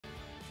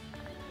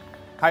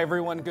Hi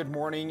everyone, good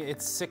morning.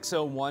 It's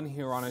 6:01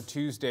 here on a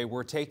Tuesday.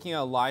 We're taking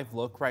a live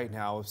look right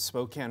now of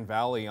Spokane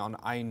Valley on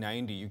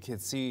I-90. You can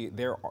see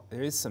there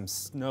is some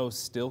snow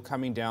still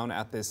coming down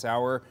at this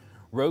hour.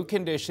 Road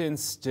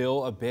conditions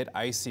still a bit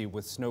icy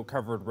with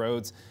snow-covered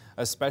roads,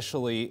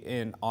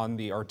 especially on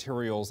the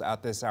arterials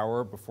at this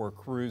hour before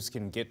crews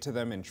can get to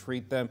them and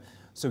treat them.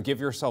 So give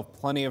yourself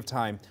plenty of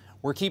time.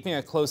 We're keeping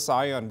a close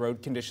eye on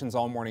road conditions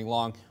all morning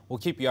long. We'll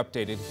keep you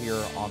updated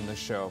here on the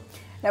show.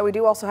 Now, we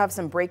do also have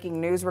some breaking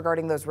news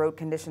regarding those road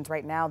conditions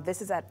right now.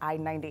 This is at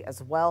I-90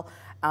 as well.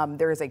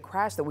 There is a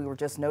crash that we were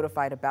just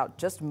notified about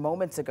just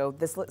moments ago.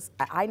 This is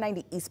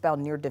I-90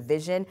 eastbound near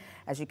Division.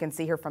 As you can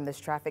see here from this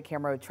traffic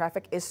camera,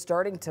 traffic is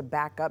starting to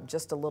back up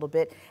just a little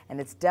bit, and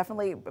it's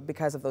definitely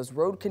because of those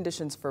road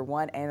conditions for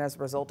one, and as a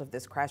result of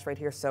this crash right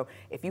here. So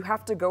if you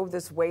have to go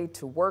this way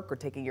to work or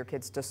taking your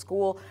kids to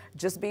school,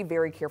 just be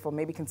very careful.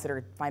 Maybe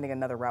consider finding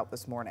another route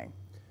this morning.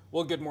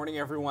 Well, good morning,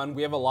 everyone.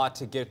 We have a lot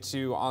to get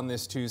to on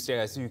this Tuesday,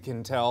 as you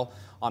can tell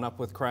on Up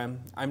with KREM.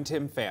 I'm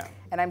Tim Phan.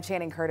 And I'm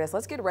Channing Curtis.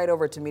 Let's get right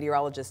over to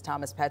meteorologist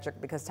Thomas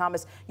Patrick, because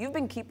Thomas, you've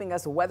been keeping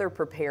us weather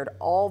prepared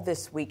all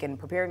this week and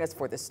preparing us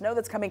for the snow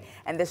that's coming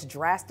and this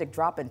drastic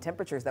drop in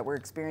temperatures that we're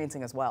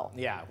experiencing as well.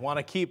 Yeah, want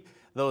to keep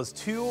those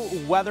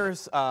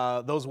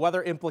those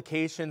weather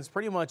implications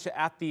pretty much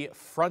at the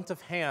front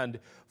of hand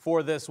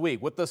for this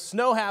week, with the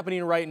snow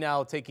happening right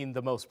now taking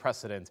the most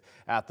precedent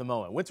at the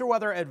moment. Winter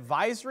weather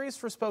advisories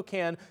for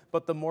Spokane,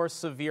 but the more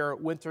severe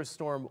winter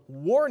storm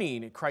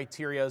warning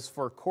criterias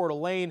for Coeur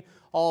d'Alene,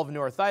 all of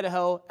North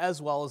Idaho,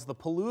 as well as the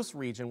Palouse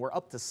region, where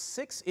up to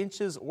 6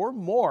 inches or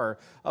more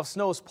of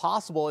snow is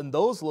possible in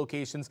those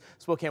locations.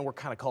 Spokane, we're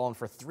kind of calling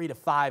for 3 to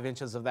 5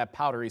 inches of that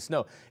powdery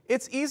snow.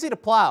 It's easy to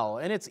plow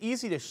and it's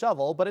easy to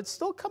shovel, but it's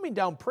still coming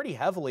down pretty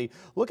heavily.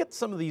 Look at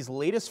some of these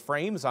latest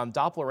frames on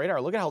Doppler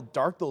radar. Look at how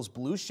dark those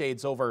blue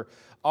shades are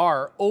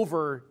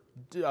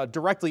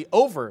directly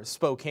over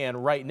Spokane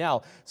right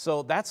now.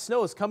 So that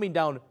snow is coming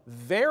down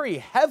very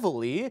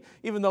heavily,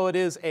 even though it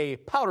is a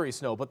powdery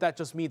snow, but that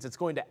just means it's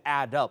going to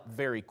add up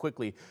very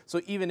quickly. So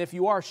even if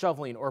you are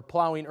shoveling or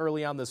plowing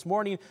early on this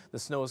morning, the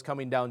snow is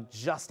coming down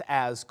just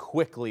as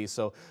quickly.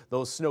 So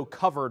those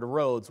snow-covered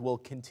roads will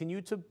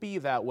continue to be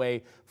that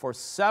way for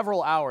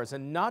several hours,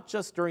 and not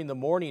just during the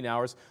morning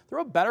hours.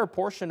 Through a better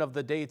portion of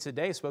the day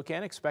today,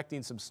 Spokane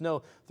expecting some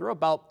snow through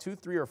about 2,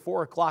 3, or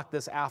 4 o'clock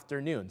this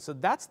afternoon. So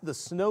that's the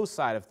snow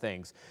side of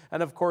things.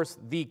 And of course,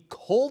 the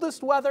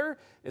coldest weather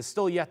is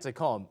still yet to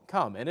come.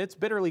 And it's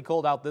bitterly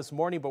cold out this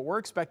morning, but we're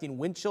expecting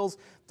wind chills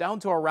down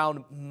to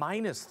around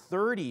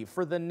 -30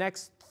 for the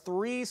next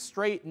 3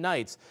 straight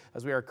nights,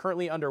 as we are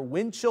currently under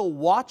wind chill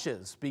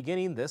watches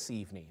beginning this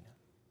evening.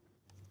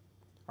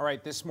 All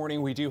right, this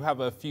morning we do have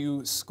a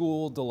few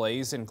school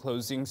delays and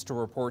closings to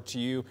report to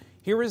you.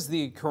 Here is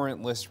the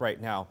current list right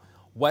now.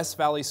 West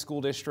Valley School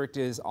District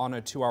is on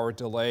a 2-hour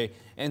delay,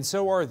 and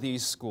so are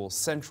these schools: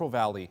 Central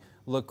Valley,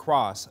 La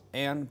Crosse,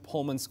 and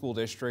Pullman School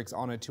Districts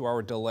on a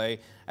 2-hour delay,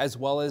 as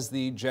well as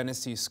the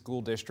Genesee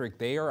School District.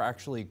 They are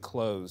actually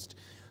closed.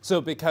 So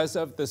because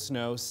of the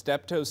snow,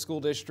 Steptoe School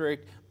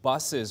District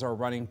buses are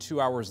running 2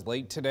 hours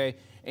late today,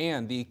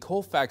 and the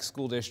Colfax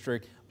School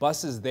District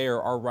buses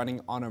there are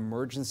running on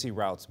emergency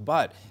routes.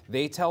 But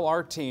they tell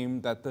our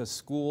team that the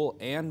school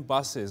and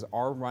buses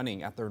are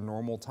running at their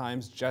normal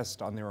times,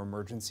 just on their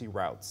emergency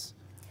routes.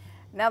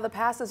 Now, the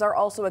passes are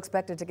also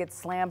expected to get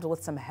slammed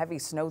with some heavy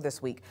snow this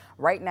week.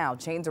 Right now,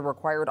 chains are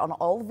required on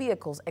all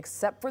vehicles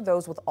except for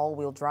those with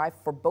all-wheel drive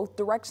for both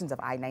directions of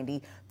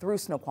I-90 through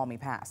Snoqualmie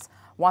Pass.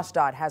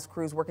 WashDOT has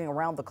crews working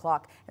around the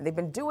clock, and they've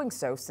been doing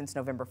so since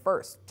November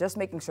 1st, just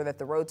making sure that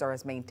the roads are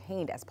as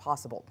maintained as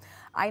possible.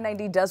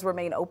 I-90 does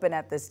remain open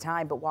at this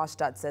time, but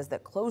WashDOT says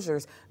that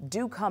closures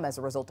do come as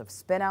a result of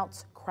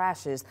spinouts,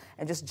 crashes,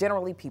 and just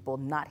generally people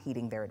not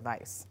heeding their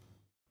advice.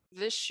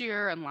 This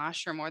year and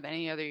last year, more than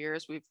any other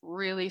years, we've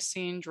really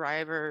seen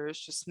drivers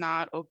just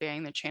not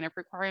obeying the chain up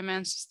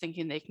requirements, just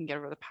thinking they can get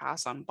over the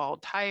pass on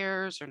bald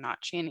tires or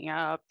not chaining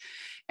up.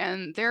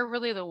 And they're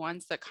really the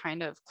ones that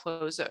kind of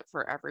close it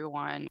for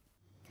everyone.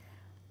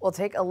 Well,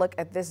 take a look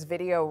at this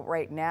video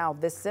right now.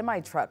 This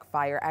semi-truck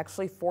fire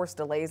actually forced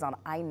delays on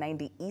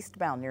I-90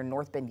 eastbound near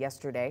North Bend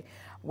yesterday.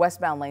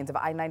 Westbound lanes of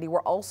I-90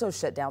 were also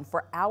shut down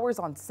for hours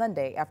on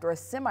Sunday after a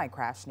semi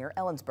crash near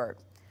Ellensburg.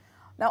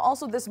 Now,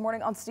 also this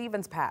morning on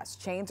Stevens Pass,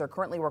 chains are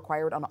currently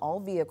required on all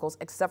vehicles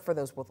except for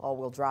those with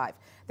all-wheel drive.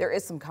 There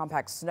is some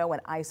compact snow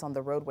and ice on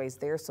the roadways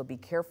there, so be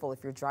careful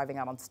if you're driving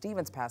out on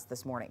Stevens Pass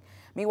this morning.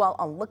 Meanwhile,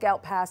 on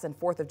Lookout Pass and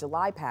 4th of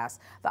July Pass,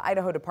 the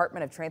Idaho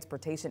Department of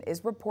Transportation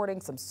is reporting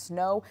some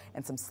snow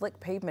and some slick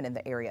pavement in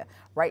the area.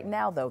 Right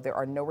now, though, there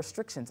are no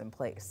restrictions in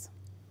place.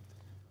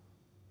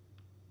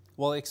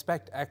 Well,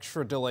 expect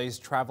extra delays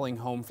traveling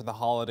home for the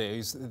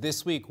holidays.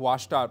 This week,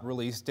 WashDOT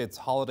released its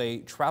holiday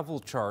travel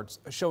charts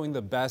showing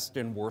the best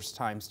and worst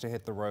times to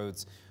hit the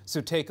roads.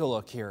 So take a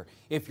look here.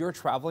 If you're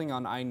traveling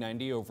on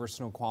I-90 over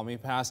Snoqualmie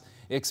Pass,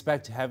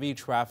 expect heavy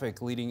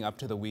traffic leading up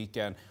to the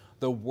weekend.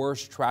 The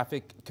worst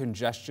traffic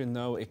congestion,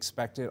 though,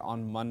 expected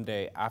on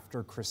Monday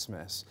after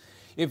Christmas.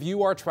 If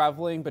you are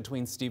traveling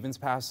between Stevens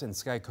Pass and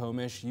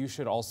Skycomish, you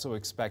should also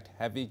expect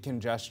heavy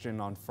congestion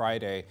on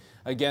Friday.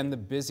 Again, the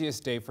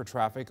busiest day for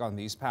traffic on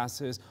these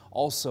passes,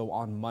 also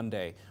on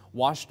Monday.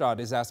 WashDOT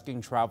is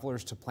asking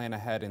travelers to plan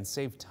ahead and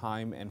save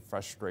time and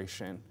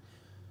frustration.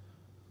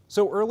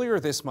 So earlier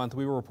this month,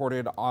 we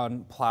reported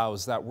on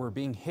plows that were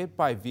being hit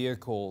by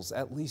vehicles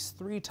at least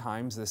 3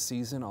 times this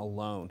season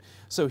alone.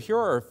 So here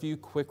are a few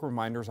quick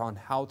reminders on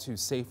how to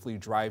safely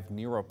drive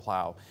near a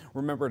plow.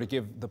 Remember to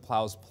give the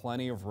plows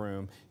plenty of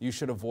room. You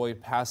should avoid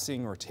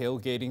passing or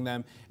tailgating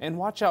them, and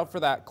watch out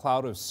for that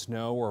cloud of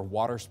snow or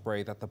water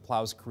spray that the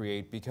plows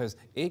create because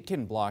it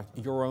can block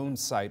your own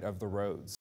sight of the roads.